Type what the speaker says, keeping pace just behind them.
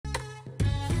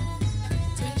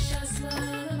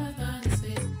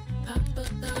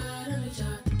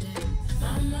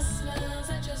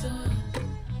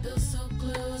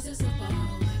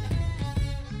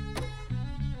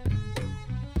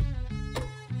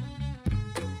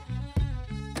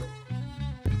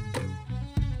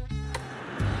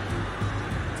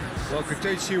Well, good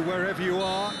day to you wherever you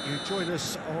are. You join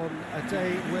us on a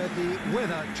day where the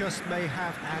weather just may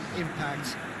have an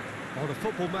impact on a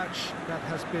football match that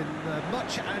has been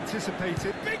much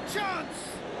anticipated. Big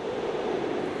chance!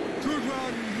 Good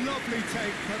run, lovely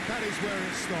take, but that is where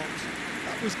it stopped.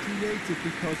 That was created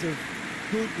because of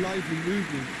good, lively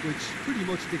movement, which pretty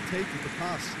much dictated the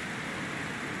pass.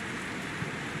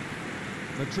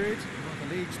 Madrid, one of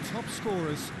the league's top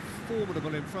scorers,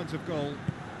 formidable in front of goal.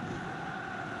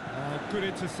 Oh, good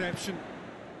interception.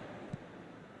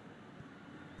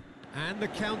 And the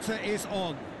counter is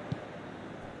on.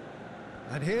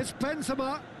 And here's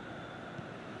Benzema.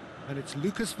 And it's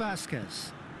Lucas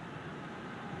Vazquez.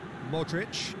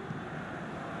 Modric.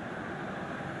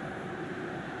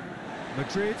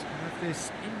 Madrid have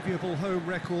this enviable home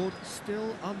record,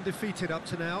 still undefeated up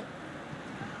to now.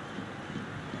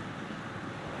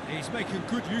 He's making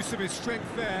good use of his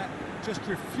strength there, just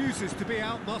refuses to be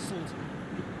out-muscled.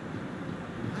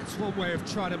 That's one way of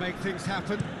trying to make things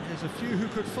happen. There's a few who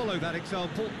could follow that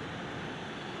example.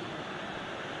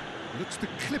 Looks to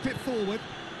clip it forward.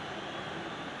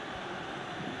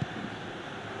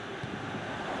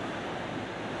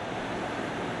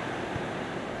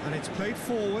 And it's played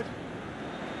forward.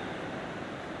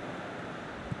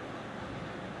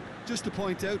 Just to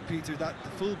point out, Peter, that the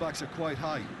fullbacks are quite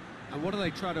high. And what do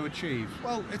they try to achieve?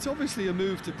 Well, it's obviously a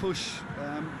move to push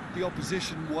the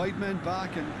opposition wide men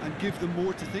back and give them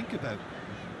more to think about.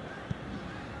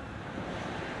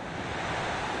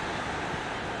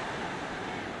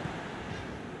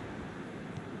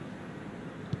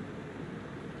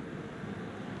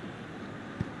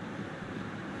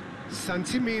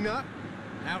 Santimina,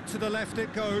 out to the left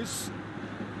it goes.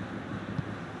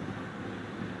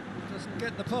 Doesn't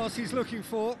get the pass he's looking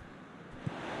for.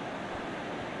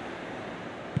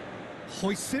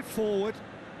 Hoists it forward.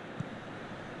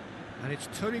 And it's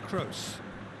Toni Kroos.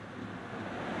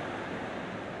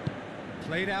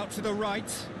 Played out to the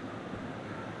right.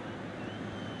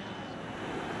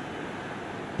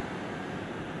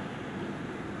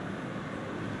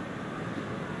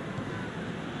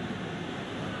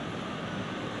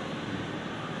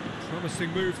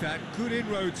 Promising move that, good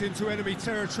inroads into enemy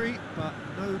territory, but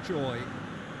no joy.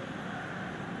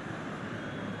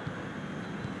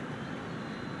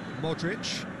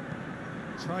 Modric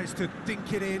tries to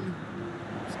dink it in.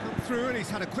 He's come through and he's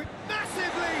had a quick,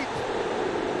 massive leap!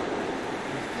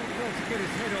 He's done well to get his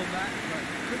head on that, but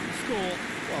couldn't score.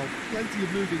 Well, plenty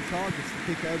of moving targets to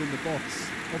pick out in the box.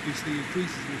 Obviously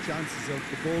increases the chances of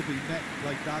the ball being met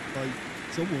like that by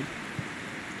someone.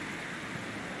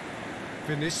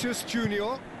 Vinicius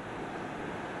Junior.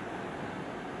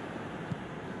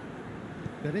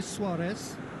 Denis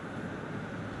Suarez.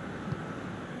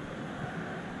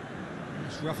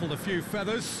 He's ruffled a few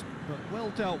feathers, but well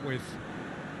dealt with.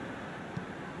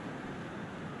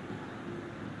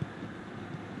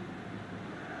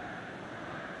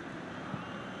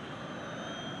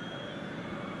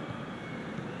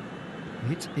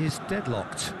 It is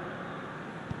deadlocked.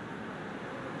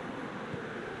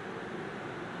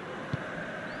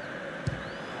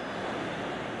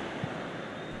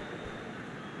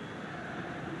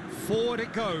 Forward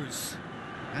it goes,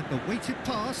 and the weighted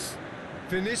pass,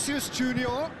 Vinicius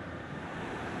Junior.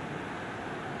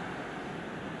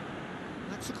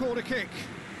 That's a corner kick.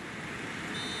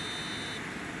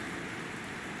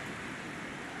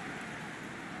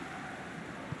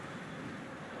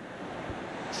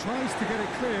 Tries to get it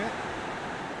clear.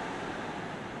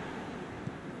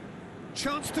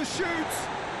 Chance to shoot.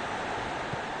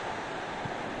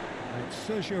 And it's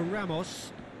Sergio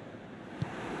Ramos.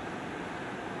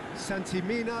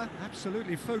 Santimina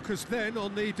absolutely focused then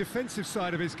on the defensive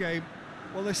side of his game.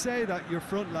 Well, they say that your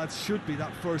front lads should be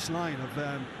that first line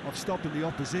of stopping the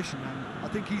opposition, and I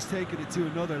think he's taken it to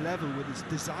another level with his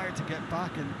desire to get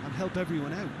back and help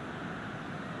everyone out.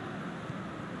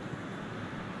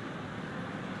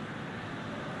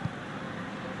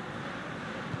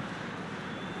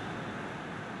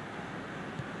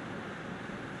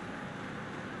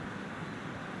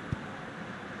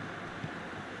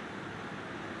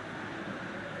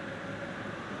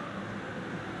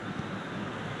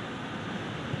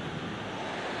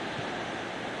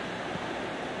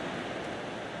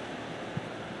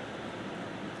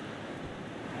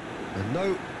 And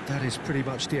no, that is pretty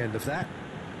much the end of that.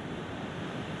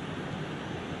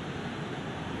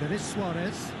 Denis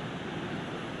Suarez.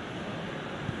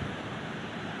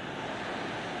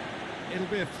 It'll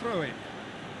be a throw-in.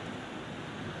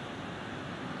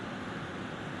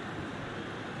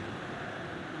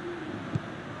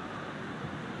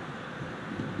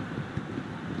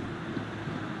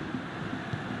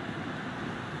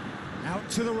 Out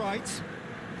to the right.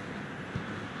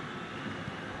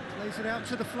 Plays it out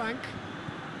to the flank.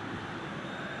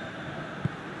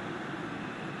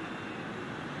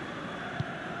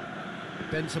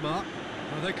 Benzema.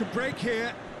 Oh, they could break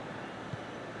here.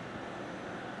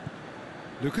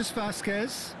 Lucas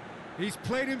Vazquez. He's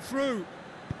played him through.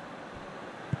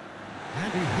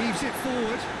 And he heaves it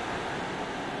forward.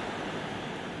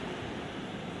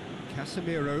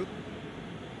 Casemiro.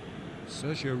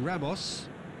 Sergio Ramos.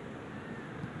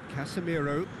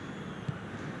 Casemiro.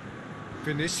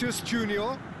 Vinicius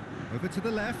Junior. Over to the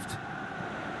left.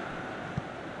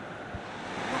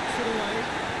 Knocks it away.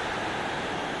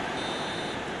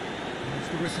 There's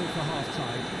the whistle for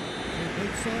half-time.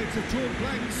 Both sides have drawn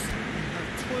blanks.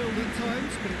 Have toiled at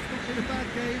times, but it's not been a bad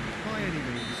game by any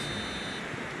means.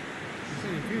 So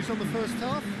your views on the first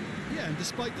half? Yeah, and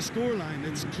despite the scoreline,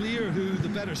 it's clear who the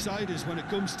better side is when it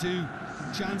comes to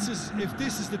chances. If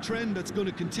this is the trend that's going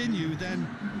to continue, then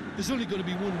there's only going to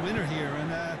be one winner here,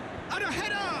 and a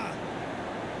header!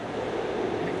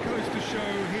 It goes to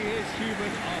show he is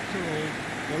human after all.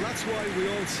 Well, that's why we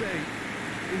all say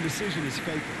indecision is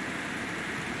fatal.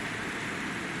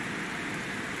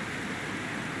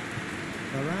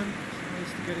 Varane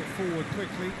tries to get it forward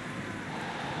quickly,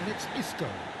 and it's Isco.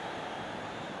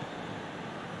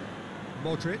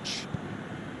 Modric.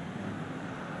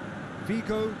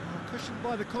 Vigo are cushioned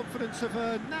by the confidence of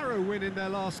a narrow win in their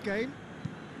last game.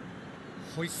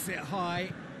 Hoists it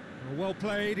high. Well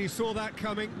played, he saw that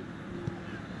coming.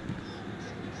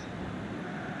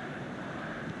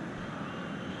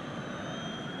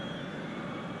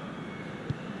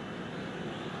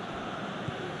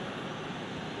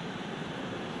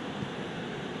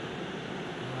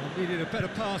 Needed a better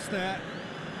pass there.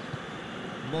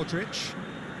 Modric.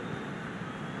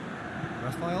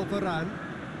 Rafael Varane.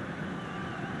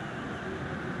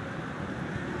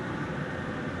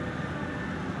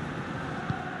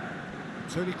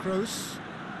 Toni Kroos.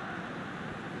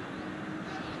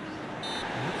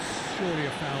 That's surely a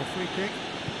foul, free kick.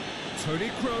 Toni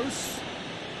Kroos.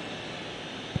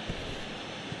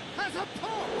 Has a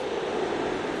pop!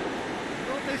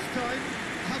 Not this time.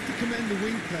 I have to commend the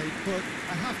wing play, but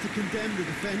I have to condemn the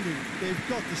defending. They've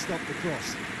got to stop the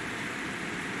cross.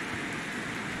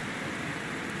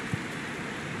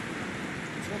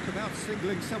 Talk about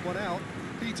singling someone out.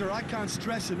 Peter, I can't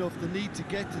stress enough the need to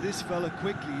get to this fella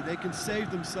quickly. They can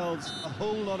save themselves a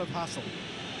whole lot of hassle.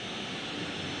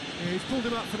 Yeah, he's pulled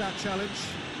him up for that challenge.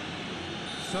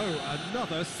 So,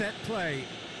 another set play.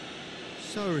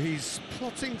 So, he's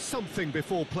plotting something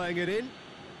before playing it in.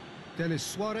 Denis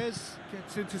Suarez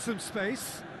gets into some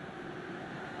space.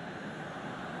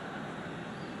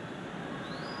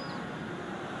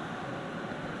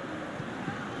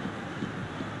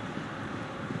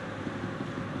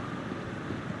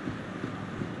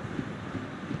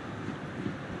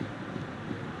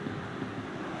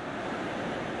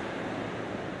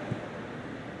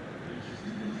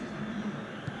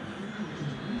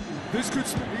 This could...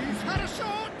 He's had a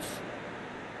shot!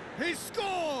 He's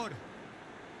scored!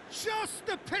 Just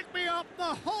the pick-me-up the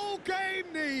whole game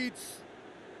needs!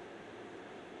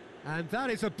 And that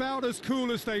is about as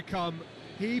cool as they come.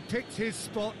 He picked his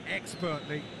spot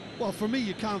expertly. Well, for me,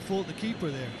 you can't fault the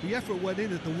keeper there. The effort went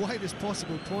in at the widest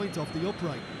possible point off the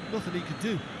upright. Nothing he could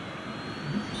do.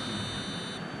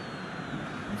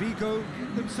 Vigo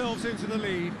get themselves into the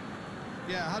lead.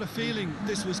 Yeah, I had a feeling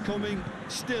this was coming.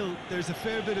 Still, there's a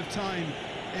fair bit of time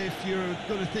if you're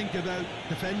going to think about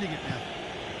defending it now.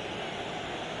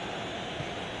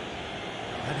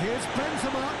 And here's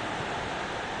Benzema.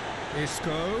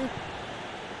 Isco.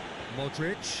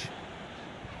 Modric.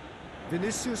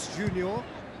 Vinicius Junior.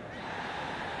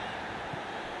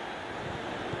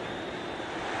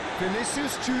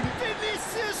 Vinicius Junior.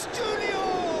 Vinicius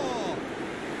Junior!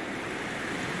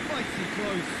 Mighty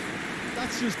close.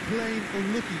 That's just plain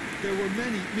unlucky. There were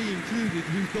many, me included,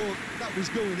 who thought that was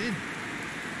going in.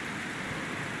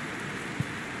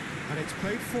 And it's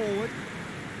played forward.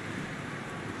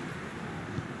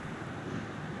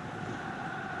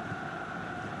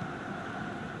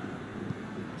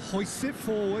 Hoists it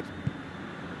forward.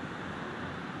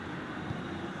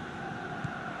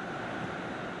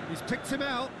 He's picked him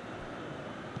out.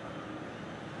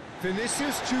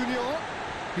 Vinicius Junior.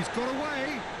 He's got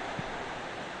away.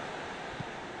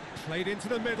 Played into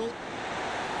the middle.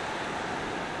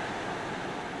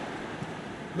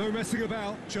 No messing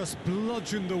about, just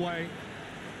bludgeoned away.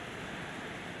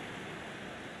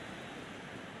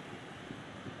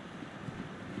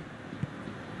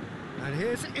 And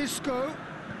here's Isco.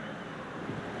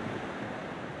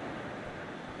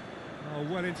 Oh,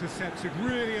 well intercepted,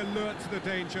 really alert to the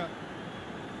danger.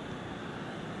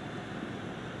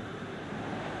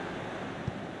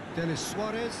 Denis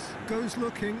Suarez goes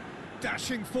looking,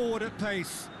 dashing forward at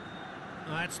pace.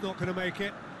 That's not going to make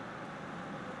it.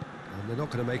 And they're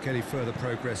not going to make any further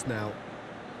progress now.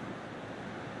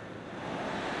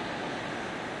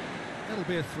 That'll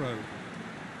be a throw.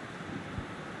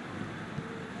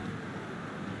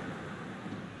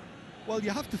 Well,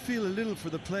 you have to feel a little for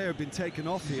the player being taken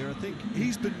off here. I think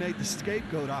he's been made the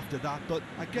scapegoat after that, but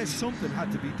I guess something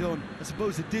had to be done. I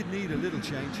suppose it did need a little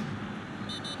change.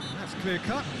 That's clear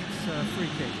cut. It's a free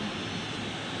kick.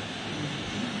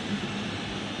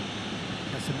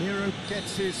 Casemiro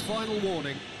gets his final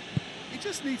warning. He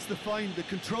just needs to find the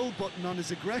control button on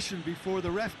his aggression before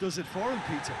the ref does it for him,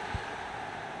 Peter.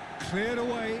 Cleared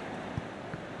away.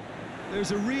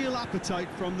 There's a real appetite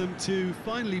from them to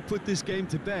finally put this game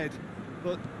to bed,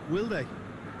 but will they?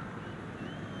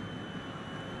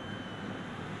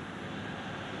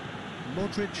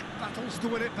 Modric battles to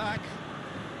win it back.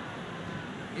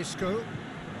 Isco.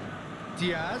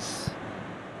 Diaz.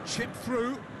 Chip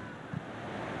through.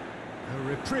 A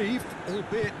reprieve,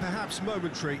 albeit perhaps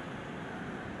momentary.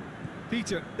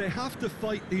 Peter, they have to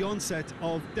fight the onset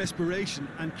of desperation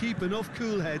and keep enough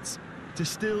cool heads to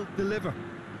still deliver.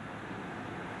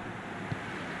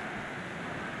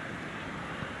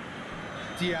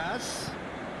 Diaz.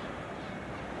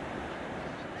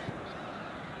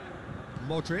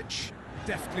 Modric,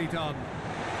 deftly done.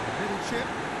 Little chip.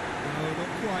 No, not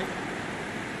quite.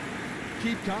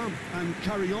 Keep calm and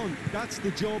carry on. That's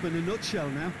the job in a nutshell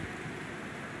now.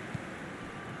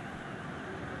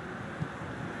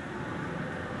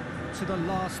 To the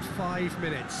last 5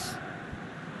 minutes.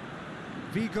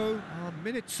 Vigo are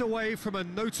minutes away from a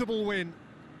notable win.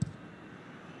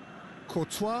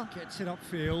 Courtois gets it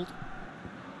upfield.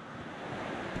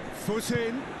 Foot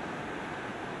in.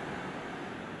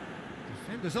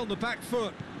 Defenders on the back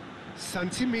foot.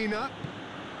 Santimina.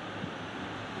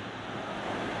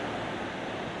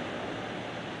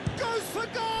 Goes for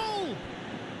goal!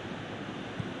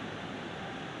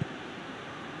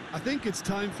 I think it's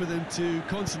time for them to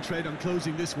concentrate on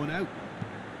closing this one out.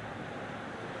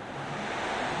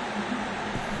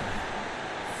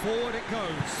 Forward it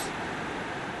goes.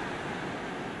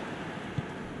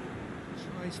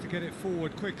 Tries to get it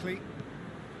forward quickly.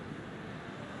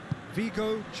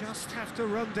 Vigo just have to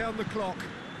run down the clock.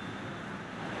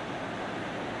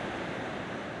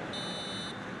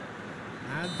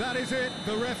 And that is it.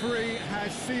 The referee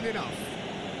has seen enough.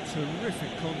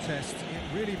 Terrific contest.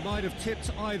 It really might have tipped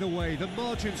either way. The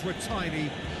margins were tiny,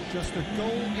 just a goal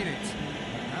in it.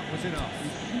 That was enough.